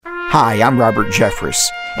Hi, I'm Robert Jeffress,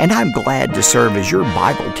 and I'm glad to serve as your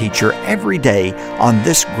Bible teacher every day on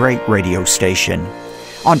this great radio station.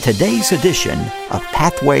 On today's edition of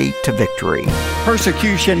Pathway to Victory.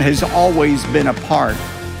 Persecution has always been a part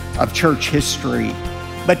of church history.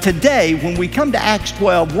 But today, when we come to Acts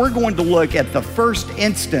 12, we're going to look at the first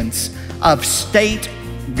instance of state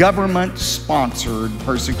government-sponsored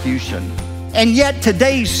persecution. And yet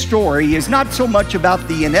today's story is not so much about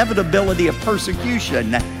the inevitability of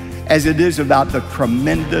persecution as it is about the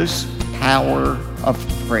tremendous power of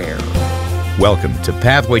prayer. Welcome to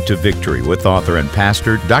Pathway to Victory with author and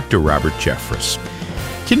pastor Dr. Robert Jeffress.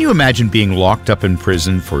 Can you imagine being locked up in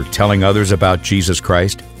prison for telling others about Jesus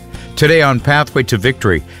Christ? Today on Pathway to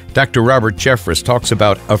Victory, Dr. Robert Jeffress talks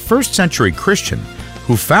about a first-century Christian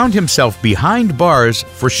who found himself behind bars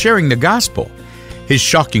for sharing the gospel. His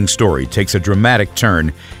shocking story takes a dramatic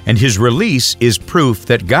turn, and his release is proof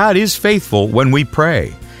that God is faithful when we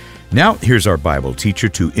pray. Now, here's our Bible teacher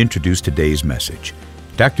to introduce today's message.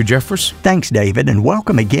 Dr. Jeffress? Thanks, David, and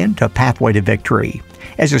welcome again to Pathway to Victory.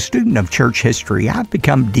 As a student of church history, I've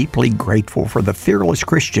become deeply grateful for the fearless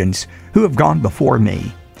Christians who have gone before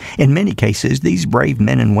me. In many cases, these brave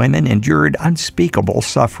men and women endured unspeakable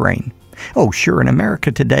suffering. Oh, sure, in America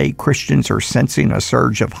today, Christians are sensing a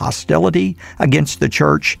surge of hostility against the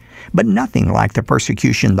church, but nothing like the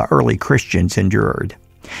persecution the early Christians endured.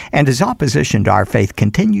 And as opposition to our faith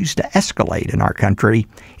continues to escalate in our country,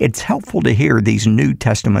 it's helpful to hear these New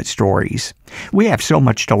Testament stories. We have so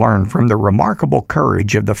much to learn from the remarkable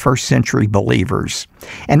courage of the first century believers.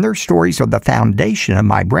 And their stories are the foundation of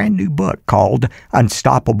my brand new book called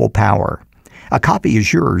Unstoppable Power. A copy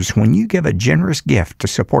is yours when you give a generous gift to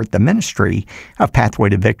support the ministry of Pathway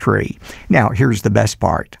to Victory. Now, here's the best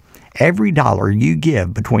part. Every dollar you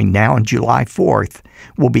give between now and July 4th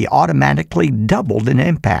will be automatically doubled in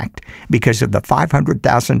impact because of the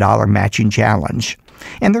 $500,000 matching challenge.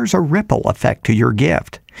 And there's a ripple effect to your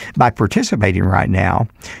gift. By participating right now,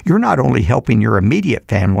 you're not only helping your immediate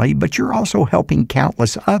family, but you're also helping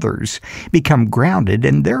countless others become grounded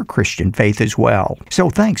in their Christian faith as well. So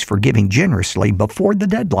thanks for giving generously before the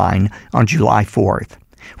deadline on July 4th.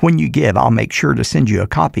 When you give, I'll make sure to send you a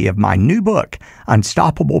copy of my new book,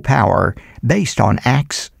 Unstoppable Power, based on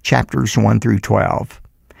Acts chapters 1 through 12.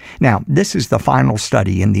 Now, this is the final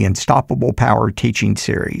study in the Unstoppable Power teaching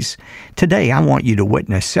series. Today, I want you to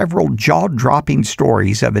witness several jaw-dropping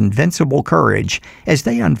stories of invincible courage as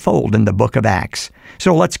they unfold in the book of Acts.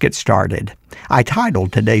 So let's get started. I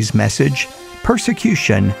titled today's message,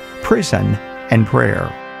 Persecution, Prison, and Prayer.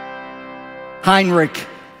 Heinrich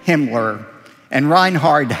Himmler and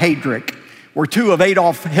Reinhard Heydrich were two of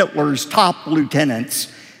Adolf Hitler's top lieutenants.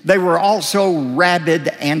 They were also rabid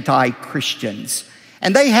anti-Christians.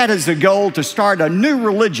 And they had as a goal to start a new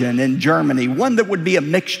religion in Germany, one that would be a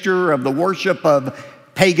mixture of the worship of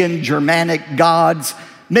pagan Germanic gods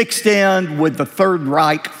mixed in with the Third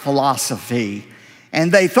Reich philosophy.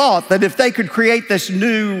 And they thought that if they could create this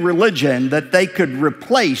new religion, that they could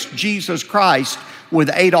replace Jesus Christ with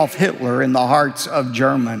Adolf Hitler in the hearts of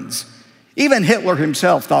Germans. Even Hitler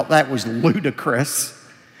himself thought that was ludicrous.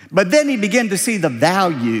 But then he began to see the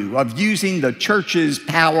value of using the church's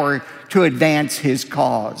power to advance his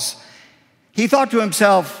cause. He thought to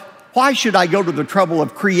himself, why should I go to the trouble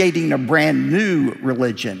of creating a brand new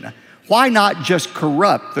religion? Why not just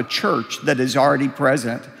corrupt the church that is already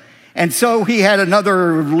present? And so he had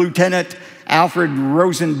another lieutenant, Alfred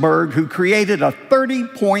Rosenberg, who created a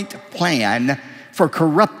 30-point plan for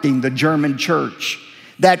corrupting the German church.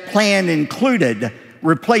 That plan included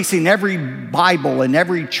replacing every Bible in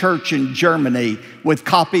every church in Germany with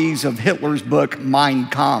copies of Hitler's book, Mein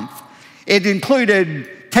Kampf. It included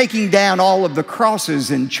taking down all of the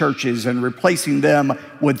crosses in churches and replacing them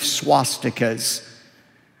with swastikas.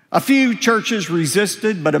 A few churches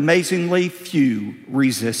resisted, but amazingly few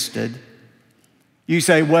resisted. You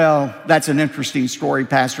say, well, that's an interesting story,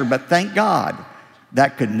 Pastor, but thank God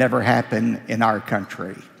that could never happen in our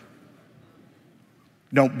country.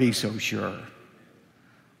 Don't be so sure.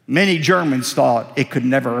 Many Germans thought it could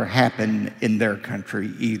never happen in their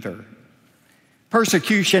country either.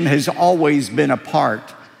 Persecution has always been a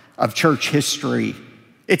part of church history.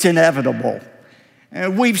 It's inevitable.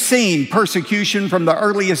 We've seen persecution from the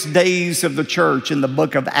earliest days of the church in the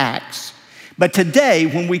book of Acts. But today,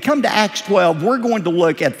 when we come to Acts 12, we're going to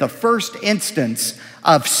look at the first instance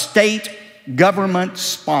of state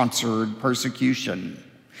government-sponsored persecution.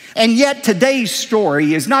 And yet today's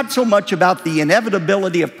story is not so much about the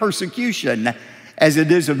inevitability of persecution as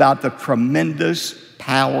it is about the tremendous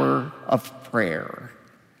power of prayer.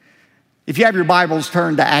 If you have your Bibles,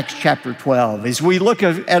 turn to Acts chapter 12 as we look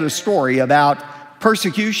at a story about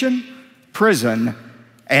persecution, prison,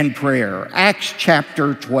 and prayer. Acts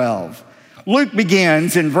chapter 12. Luke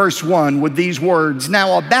begins in verse 1 with these words,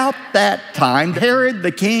 "Now about that time, Herod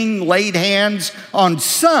the king laid hands on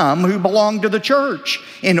some who belonged to the church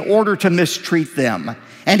in order to mistreat them.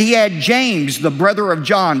 And he had James, the brother of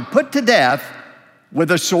John, put to death with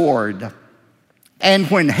a sword. And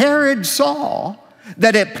when Herod saw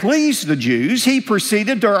that it pleased the Jews, he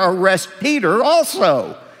proceeded to arrest Peter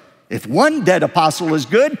also. If one dead apostle is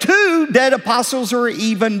good, 2 dead apostles are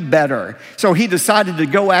even better." So he decided to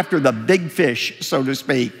go after the big fish, so to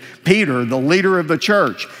speak, Peter, the leader of the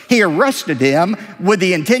church. He arrested him with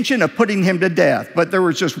the intention of putting him to death. But there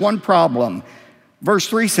was just one problem. Verse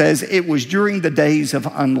 3 says, it was during the days of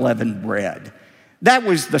unleavened bread. That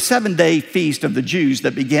was the 7-day feast of the Jews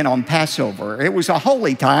that began on Passover. It was a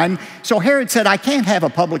holy time, so Herod said, I can't have a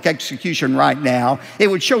public execution right now.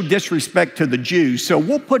 It would show disrespect to the Jews, so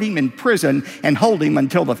we'll put him in prison and hold him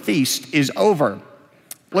until the feast is over.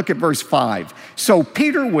 Look at verse 5. So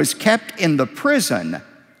Peter was kept in the prison,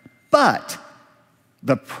 but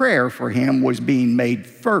the prayer for him was being made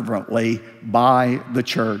fervently by the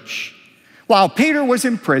church. While Peter was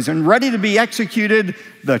in prison, ready to be executed,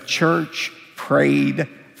 the church prayed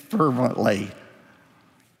fervently.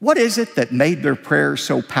 What is it that made their prayer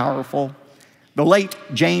so powerful? The late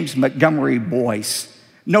James Montgomery Boyce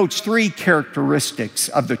notes 3 characteristics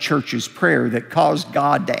of the church's prayer that caused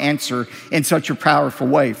God to answer in such a powerful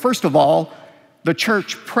way. First of all, the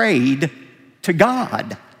church prayed to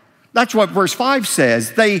God. That's what verse 5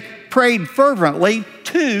 says. They prayed fervently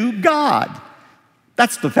to God.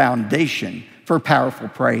 That's the foundation for powerful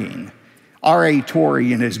praying. R.A.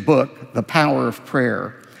 Torrey, in his book, The Power of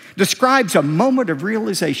Prayer, describes a moment of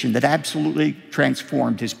realization that absolutely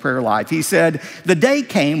transformed his prayer life. He said, "The day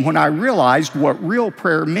came when I realized what real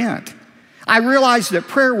prayer meant. I realized that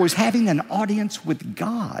prayer was having an audience with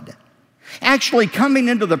God, actually coming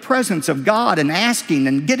into the presence of God and asking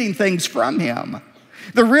and getting things from Him.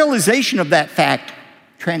 The realization of that fact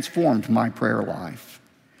transformed my prayer life.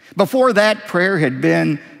 Before that, prayer had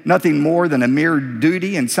been nothing more than a mere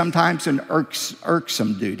duty and sometimes an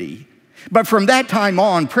irksome duty. But from that time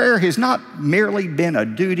on, prayer has not merely been a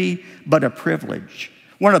duty, but a privilege,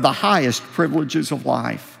 one of the highest privileges of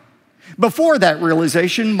life. Before that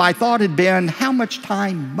realization, my thought had been, how much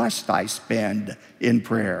time must I spend in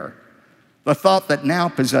prayer? The thought that now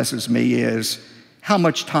possesses me is, how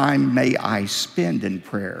much time may I spend in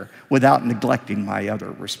prayer without neglecting my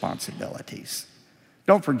other responsibilities?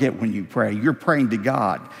 Don't forget when you pray, you're praying to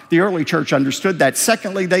God. The early church understood that.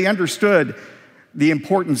 Secondly, they understood the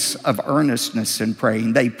importance of earnestness in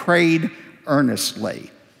praying. They prayed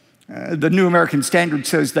earnestly. The New American Standard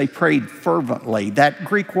says they prayed fervently. That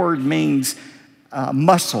Greek word means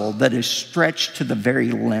muscle that is stretched to the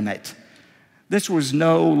very limit. This was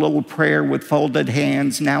no little prayer with folded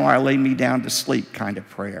hands, now I lay me down to sleep kind of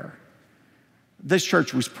prayer. This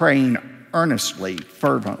church was praying earnestly,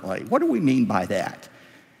 fervently. What do we mean by that?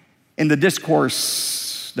 In the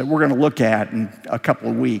discourse that we're going to look at in a couple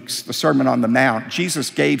of weeks, the Sermon on the Mount, Jesus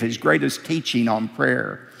gave his greatest teaching on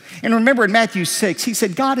prayer. And remember in Matthew 6, he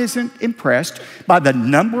said, God isn't impressed by the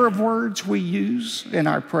number of words we use in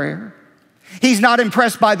our prayer. He's not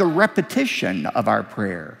impressed by the repetition of our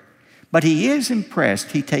prayer. But he is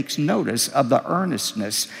impressed, he takes notice of the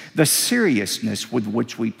earnestness, the seriousness with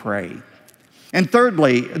which we pray. And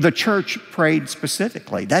thirdly, the church prayed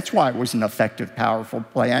specifically. That's why it was an effective, powerful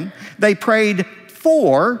plan. They prayed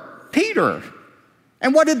for Peter.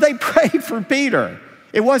 And what did they pray for Peter?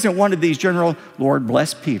 It wasn't one of these general, Lord,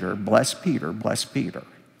 bless Peter, bless Peter, bless Peter.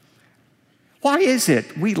 Why is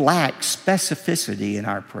it we lack specificity in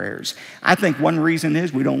our prayers? I think one reason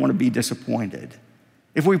is we don't want to be disappointed.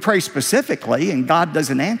 If we pray specifically and God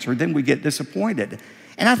doesn't answer, then we get disappointed.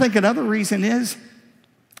 And I think another reason is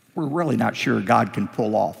we're really not sure God can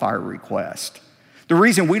pull off our request. The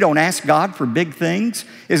reason we don't ask God for big things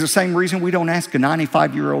is the same reason we don't ask a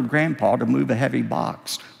 95-year-old grandpa to move a heavy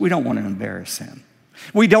box. We don't want to embarrass him.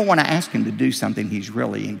 We don't want to ask him to do something he's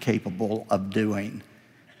really incapable of doing.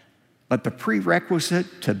 But the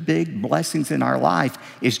prerequisite to big blessings in our life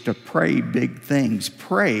is to pray big things.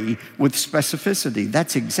 Pray with specificity.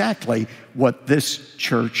 That's exactly what this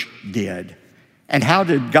church did. And how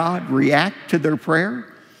did God react to their prayer?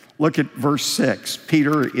 Look at verse 6.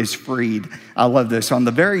 Peter is freed. I love this. On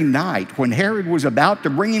the very night when Herod was about to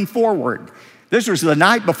bring him forward, this was the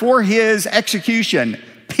night before his execution,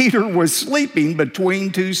 Peter was sleeping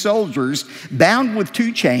between 2 soldiers, bound with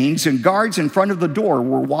 2 chains, and guards in front of the door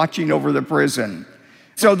were watching over the prison.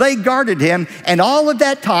 So they guarded him, and all of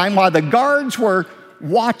that time, while the guards were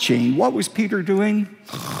watching, what was Peter doing?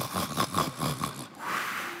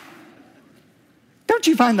 Don't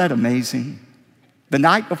you find that amazing? The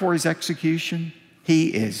night before his execution, he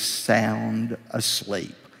is sound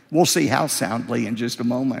asleep. We'll see how soundly in just a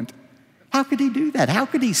moment. How could he do that? How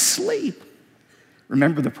could he sleep?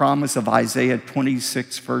 Remember the promise of Isaiah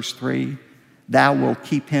 26, verse 3? Thou wilt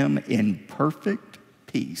keep him in perfect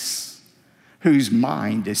peace, whose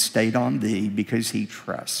mind is stayed on thee because he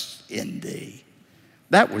trusts in thee.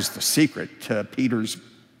 That was the secret to Peter's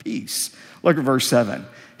peace. Look at verse 7.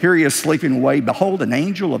 Here he is sleeping away. Behold, an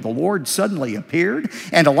angel of the Lord suddenly appeared,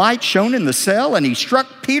 and a light shone in the cell, and he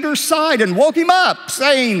struck Peter's side and woke him up,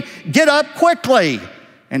 saying, Get up quickly.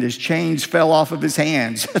 And his chains fell off of his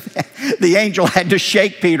hands. The angel had to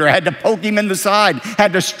shake Peter, had to poke him in the side,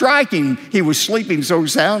 had to strike him. He was sleeping so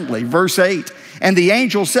soundly. Verse 8, and the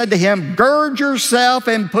angel said to him, Gird yourself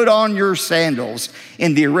and put on your sandals.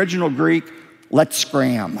 In the original Greek, let's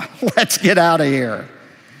scram. Let's get out of here.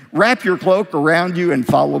 Wrap your cloak around you and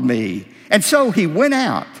follow me. And so he went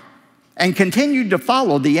out and continued to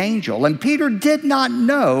follow the angel. And Peter did not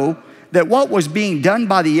know that what was being done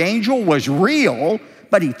by the angel was real,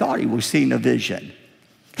 but he thought he was seeing a vision.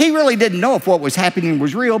 He really didn't know if what was happening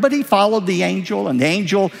was real, but he followed the angel, and the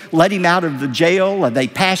angel let him out of the jail, and they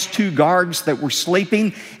passed 2 guards that were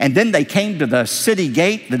sleeping, and then they came to the city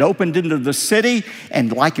gate that opened into the city,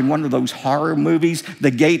 and like in one of those horror movies, the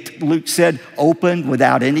gate, Luke said, opened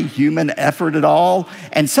without any human effort at all.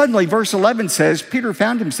 And suddenly, verse 11 says, Peter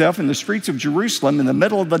found himself in the streets of Jerusalem in the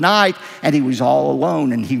middle of the night, and he was all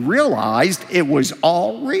alone, and he realized it was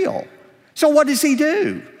all real. So what does he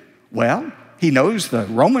do? Well, he knows the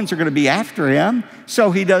Romans are going to be after him,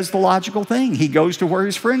 so he does the logical thing. He goes to where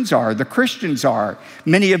his friends are, the Christians are.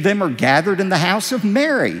 Many of them are gathered in the house of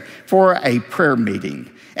Mary for a prayer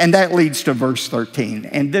meeting. And that leads to verse 13.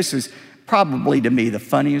 And this is probably, to me, the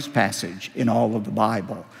funniest passage in all of the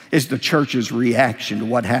Bible, is the church's reaction to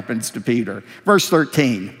what happens to Peter. Verse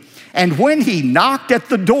 13, and when he knocked at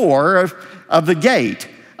the door of the gate,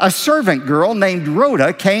 a servant girl named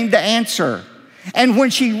Rhoda came to answer. And when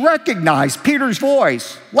she recognized Peter's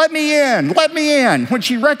voice, let me in, let me in. When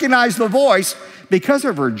she recognized the voice, because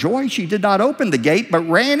of her joy, she did not open the gate, but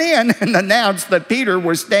ran in and announced that Peter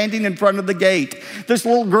was standing in front of the gate. This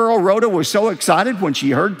little girl, Rhoda, was so excited when she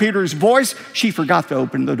heard Peter's voice, she forgot to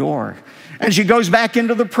open the door. And she goes back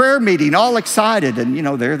into the prayer meeting, all excited. And,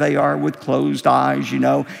 there they are with closed eyes,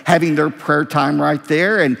 having their prayer time right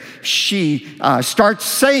there. And she starts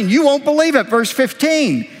saying, you won't believe it, verse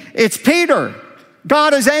 15, it's Peter.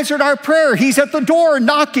 God has answered our prayer. He's at the door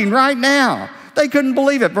knocking right now. They couldn't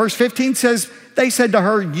believe it. Verse 15 says, they said to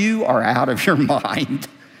her, you are out of your mind.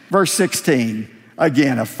 Verse 16,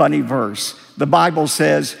 again, a funny verse. The Bible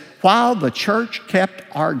says, while the church kept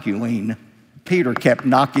arguing, Peter kept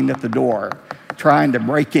knocking at the door, trying to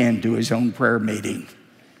break into his own prayer meeting.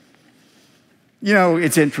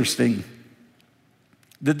 It's interesting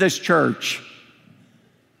that this church,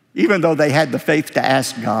 even though they had the faith to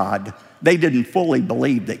ask God, they didn't fully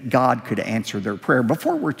believe that God could answer their prayer.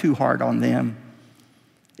 Before we're too hard on them,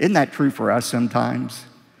 isn't that true for us sometimes?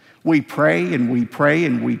 We pray and we pray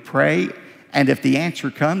and we pray, and if the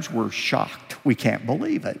answer comes, we're shocked. We can't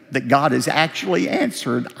believe it, that God has actually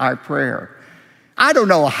answered our prayer. I don't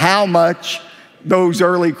know how much those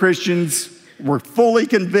early Christians were fully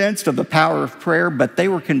convinced of the power of prayer, but they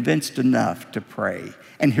were convinced enough to pray.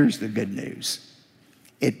 And here's the good news.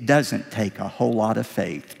 It doesn't take a whole lot of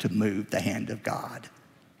faith to move the hand of God.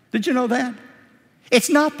 Did you know that?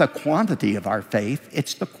 It's not the quantity of our faith,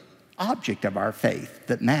 it's the object of our faith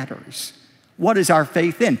that matters. What is our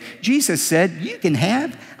faith in? Jesus said you can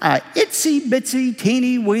have an itsy-bitsy,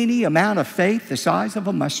 teeny-weeny amount of faith the size of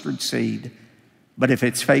a mustard seed. But if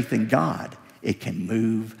it's faith in God, it can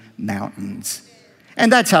move mountains.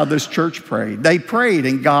 And that's how this church prayed. They prayed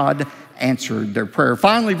and God answered their prayer.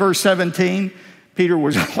 Finally, verse 17, Peter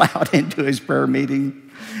was allowed into his prayer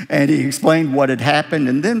meeting, and he explained what had happened.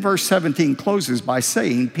 And then verse 17 closes by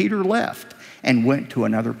saying, Peter left and went to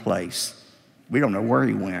another place. We don't know where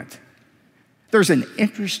he went. There's an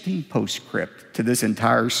interesting postscript to this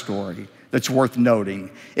entire story that's worth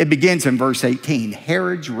noting. It begins in verse 18,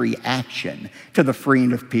 Herod's reaction to the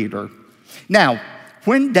freeing of Peter. Now,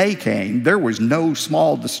 when day came, there was no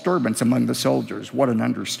small disturbance among the soldiers. What an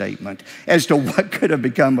understatement, as to what could have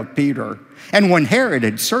become of Peter. And when Herod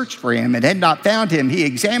had searched for him and had not found him, he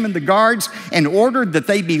examined the guards and ordered that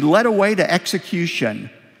they be led away to execution.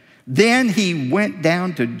 Then he went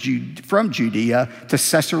down from Judea to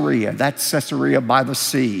Caesarea, that's Caesarea by the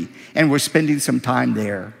sea, and was spending some time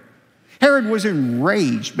there. Herod was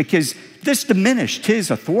enraged because this diminished his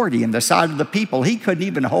authority in the sight of the people. He couldn't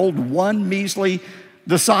even hold one measly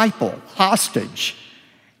disciple hostage.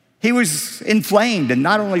 He was inflamed, and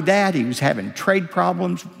not only that, he was having trade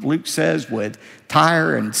problems, Luke says, with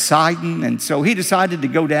Tyre and Sidon. And so he decided to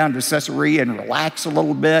go down to Caesarea and relax a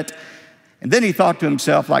little bit. And then he thought to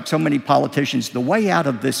himself, like so many politicians, the way out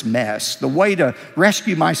of this mess, the way to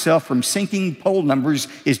rescue myself from sinking poll numbers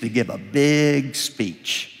is to give a big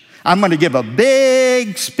speech. I'm going to give a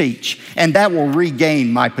big speech, and that will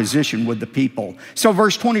regain my position with the people. So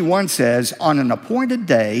verse 21 says, on an appointed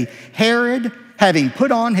day, Herod, having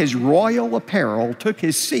put on his royal apparel, took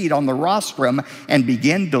his seat on the rostrum and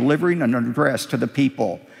began delivering an address to the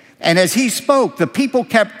people. And as he spoke, the people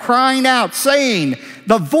kept crying out, saying,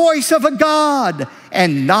 the voice of a God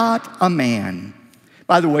and not a man.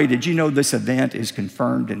 By the way, did you know this event is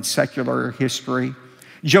confirmed in secular history?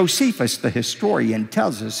 Josephus, the historian,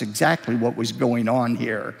 tells us exactly what was going on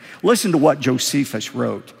here. Listen to what Josephus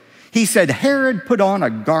wrote. He said, Herod put on a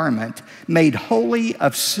garment made wholly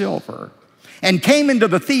of silver and came into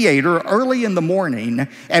the theater early in the morning,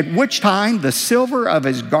 at which time the silver of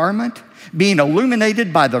his garment, being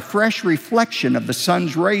illuminated by the fresh reflection of the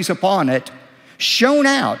sun's rays upon it, shone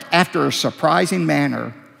out after a surprising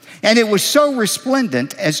manner. And it was so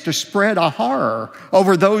resplendent as to spread a horror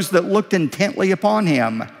over those that looked intently upon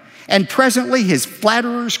him. And presently his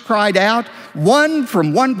flatterers cried out, one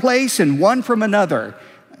from one place and one from another.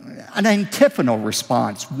 An antiphonal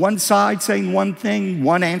response, one side saying one thing,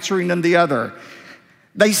 one answering them the other.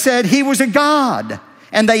 They said he was a god,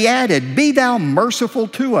 and they added, be thou merciful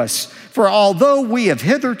to us, for although we have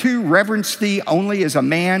hitherto reverenced thee only as a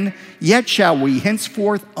man, yet shall we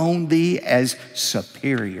henceforth own thee as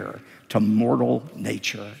superior to mortal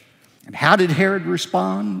nature. And how did Herod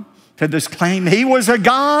respond to this claim he was a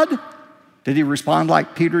god? Did he respond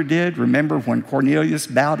like Peter did? Remember when Cornelius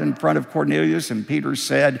bowed in front of Cornelius and Peter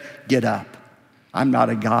said, get up. I'm not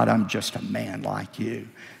a god, I'm just a man like you.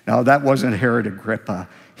 No, that wasn't Herod Agrippa.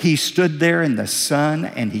 He stood there in the sun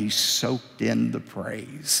and he soaked in the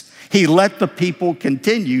praise. He let the people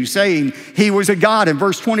continue saying he was a god. And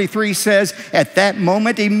verse 23 says, at that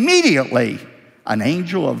moment, immediately, an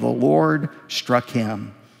angel of the Lord struck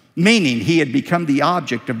him, meaning he had become the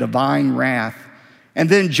object of divine wrath. And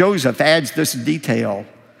then Joseph adds this detail,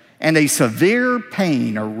 and a severe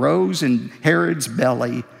pain arose in Herod's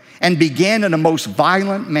belly and began in a most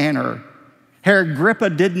violent manner. Herod Agrippa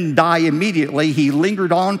didn't die immediately. He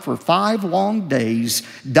lingered on for 5 long days,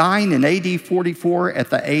 dying in AD 44 at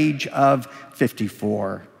the age of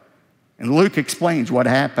 54. And Luke explains what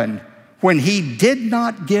happened. When he did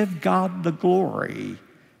not give God the glory,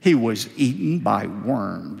 he was eaten by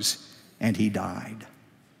worms and he died.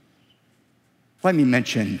 Let me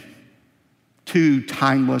mention 2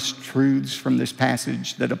 timeless truths from this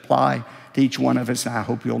passage that apply to each one of us. I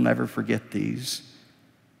hope you'll never forget these.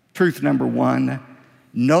 Truth number 1,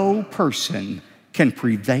 no person can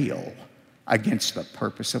prevail against the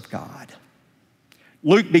purpose of God.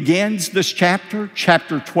 Luke begins this chapter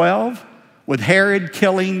 12, with Herod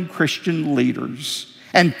killing Christian leaders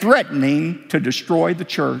and threatening to destroy the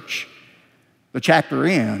church. The chapter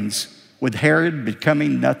ends with Herod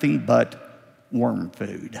becoming nothing but worm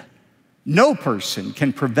food. No person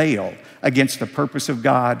can prevail against the purpose of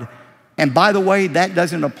God. And by the way, that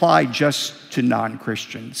doesn't apply just to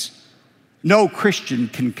non-Christians. No Christian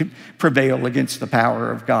can prevail against the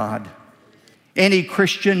power of God. Any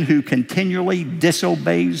Christian who continually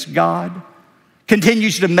disobeys God,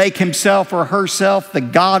 continues to make himself or herself the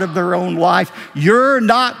God of their own life, you're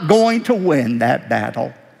not going to win that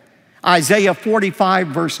battle. Isaiah 45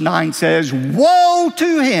 verse 9 says, woe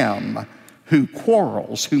to him who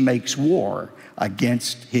quarrels, who makes war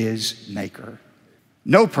against his maker.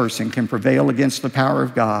 No person can prevail against the power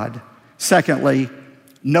of God. Secondly,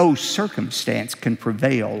 no circumstance can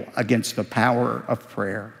prevail against the power of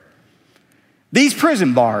prayer. These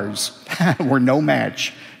prison bars were no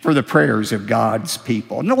match for the prayers of God's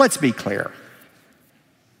people. Now, let's be clear.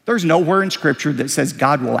 There's nowhere in Scripture that says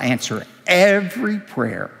God will answer every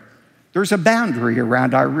prayer. There's a boundary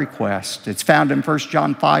around our request. It's found in 1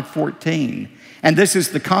 John 5:14. And this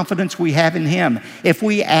is the confidence we have in him. If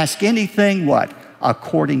we ask anything, what?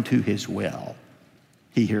 According to his will,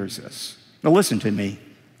 he hears us. Now listen to me.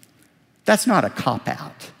 That's not a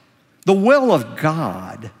cop-out. The will of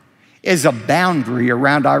God is a boundary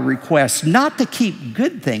around our requests, not to keep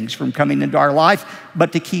good things from coming into our life,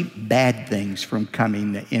 but to keep bad things from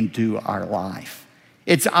coming into our life.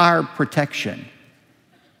 It's our protection.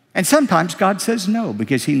 And sometimes God says no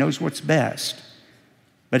because he knows what's best.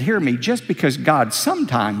 But hear me, just because God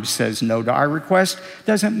sometimes says no to our request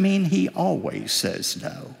doesn't mean he always says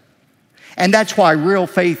no. And that's why real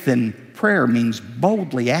faith and Prayer means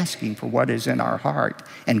boldly asking for what is in our heart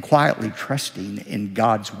and quietly trusting in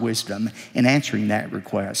God's wisdom in answering that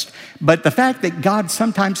request. But the fact that God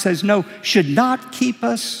sometimes says no should not keep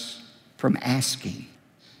us from asking.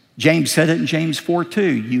 James said it in James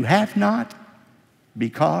 4:2, you have not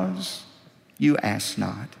because you ask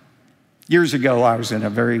not. Years ago, I was in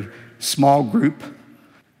a very small group.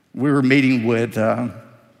 We were meeting with the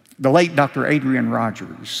late Dr. Adrian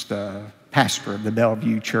Rogers, the pastor of the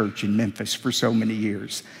Bellevue Church in Memphis for so many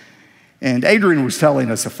years. And Adrian was telling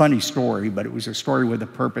us a funny story, but it was a story with a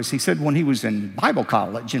purpose. He said when he was in Bible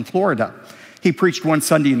college in Florida, he preached one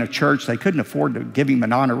Sunday in a church. They couldn't afford to give him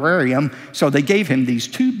an honorarium, so they gave him these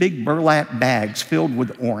 2 big burlap bags filled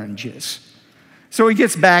with oranges. So he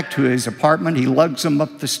gets back to his apartment. He lugs them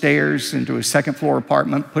up the stairs into his second-floor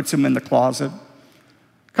apartment, puts them in the closet.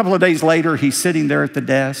 A couple of days later, he's sitting there at the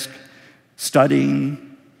desk, studying,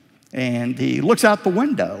 and he looks out the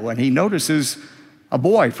window and he notices a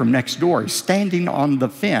boy from next door standing on the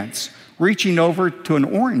fence, reaching over to an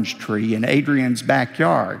orange tree in Adrian's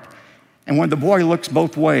backyard. And when the boy looks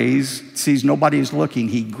both ways, sees nobody is looking,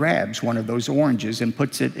 he grabs one of those oranges and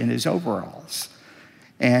puts it in his overalls.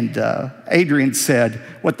 And Adrian said,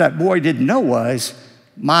 what that boy didn't know was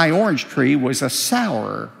my orange tree was a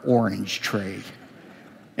sour orange tree.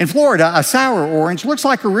 In Florida, a sour orange looks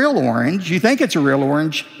like a real orange. You think it's a real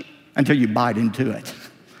orange until you bite into it.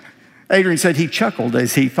 Adrian said he chuckled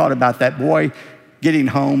as he thought about that boy getting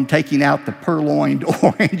home, taking out the purloined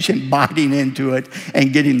orange and biting into it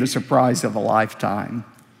and getting the surprise of a lifetime.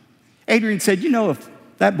 Adrian said, you know, if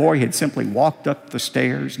that boy had simply walked up the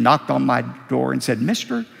stairs, knocked on my door and said,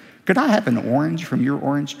 mister, could I have an orange from your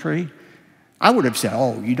orange tree? I would have said,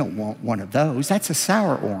 oh, you don't want one of those. That's a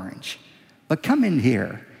sour orange. But come in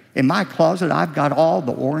here. In my closet, I've got all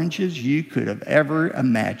the oranges you could have ever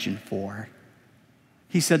imagined for.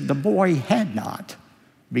 He said the boy had not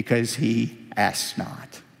because he asked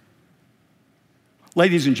not.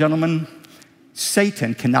 Ladies and gentlemen,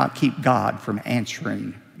 Satan cannot keep God from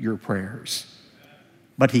answering your prayers,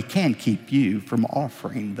 but he can keep you from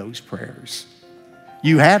offering those prayers.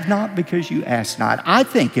 You have not because you ask not. I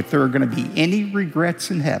think if there are going to be any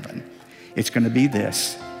regrets in heaven, it's going to be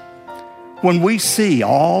this. When we see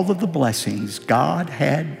all of the blessings God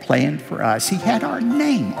had planned for us, he had our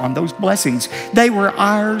name on those blessings. They were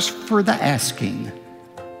ours for the asking,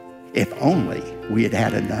 if only we had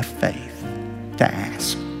had enough faith to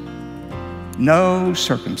ask. No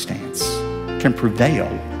circumstance can prevail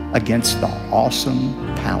against the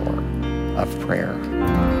awesome power of prayer.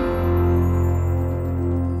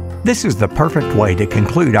 This is the perfect way to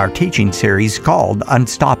conclude our teaching series called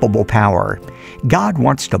Unstoppable Power. God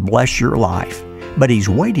wants to bless your life, but He's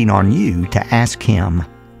waiting on you to ask Him.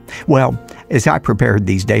 Well, as I prepared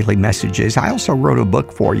these daily messages, I also wrote a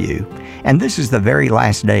book for you, and this is the very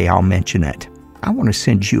last day I'll mention it. I want to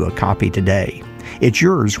send you a copy today. It's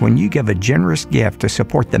yours when you give a generous gift to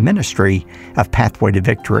support the ministry of Pathway to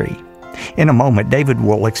Victory. In a moment, David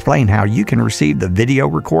will explain how you can receive the video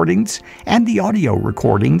recordings and the audio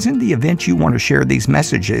recordings in the event you want to share these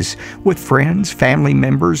messages with friends, family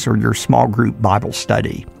members, or your small group Bible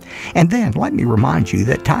study. And then let me remind you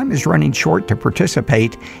that time is running short to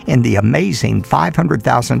participate in the amazing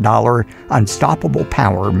 $500,000 Unstoppable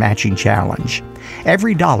Power Matching Challenge.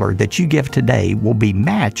 Every dollar that you give today will be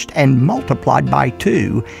matched and multiplied by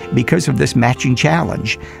 2 because of this matching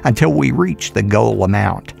challenge until we reach the goal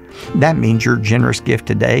amount. That means your generous gift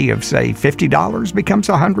today of, say, $50 becomes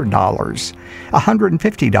 $100. A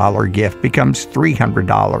 $150 gift becomes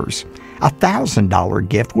 $300. A $1,000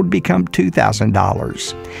 gift would become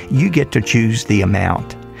 $2,000. You get to choose the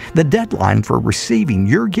amount. The deadline for receiving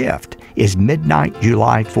your gift is midnight,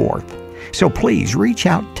 July 4th. So please reach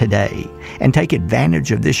out today and take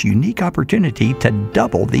advantage of this unique opportunity to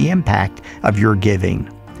double the impact of your giving.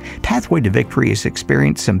 Pathway to Victory has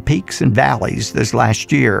experienced some peaks and valleys this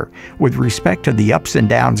last year with respect to the ups and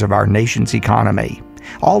downs of our nation's economy.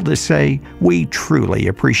 All to say, we truly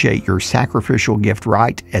appreciate your sacrificial gift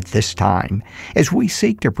right at this time as we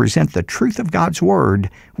seek to present the truth of God's Word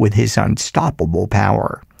with His unstoppable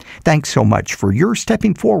power. Thanks so much for your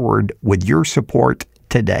stepping forward with your support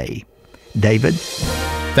today. David?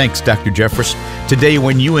 Thanks, Dr. Jeffress. Today,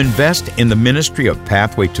 when you invest in the ministry of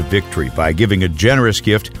Pathway to Victory by giving a generous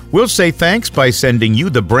gift, we'll say thanks by sending you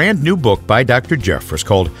the brand new book by Dr. Jeffress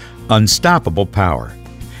called Unstoppable Power.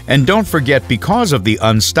 And don't forget, because of the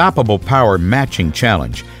Unstoppable Power Matching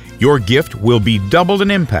Challenge, your gift will be doubled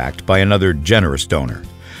in impact by another generous donor.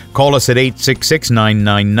 Call us at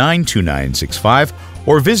 866-999-2965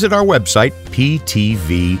 or visit our website,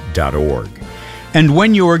 ptv.org. And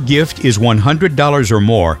when your gift is $100 or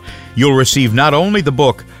more, You'll receive not only the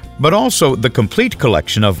book, but also the complete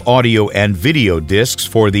collection of audio and video discs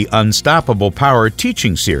for the Unstoppable Power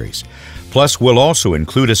teaching series. Plus, we'll also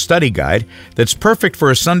include a study guide that's perfect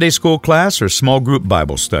for a Sunday school class or small group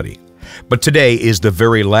Bible study. But today is the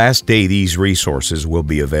very last day these resources will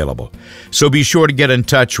be available. So be sure to get in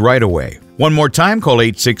touch right away. One more time, call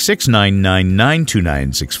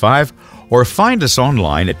 866-999-2965 or find us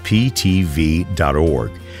online at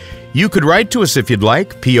ptv.org. You could write to us if you'd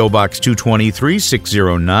like. P.O. Box 223,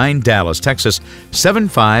 609, Dallas, Texas,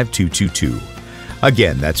 75222.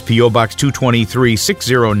 Again, that's P.O. Box 223,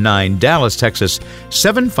 609, Dallas, Texas,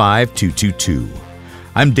 75222.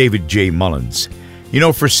 I'm David J. Mullins. You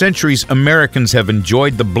know, for centuries, Americans have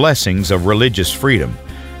enjoyed the blessings of religious freedom.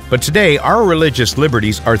 But today, our religious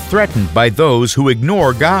liberties are threatened by those who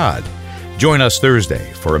ignore God. Join us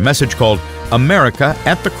Thursday for a message called America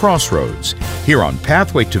at the Crossroads, here on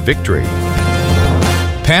Pathway to Victory.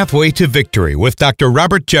 Pathway to Victory with Dr.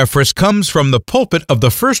 Robert Jeffress comes from the pulpit of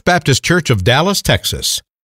the First Baptist Church of Dallas, Texas.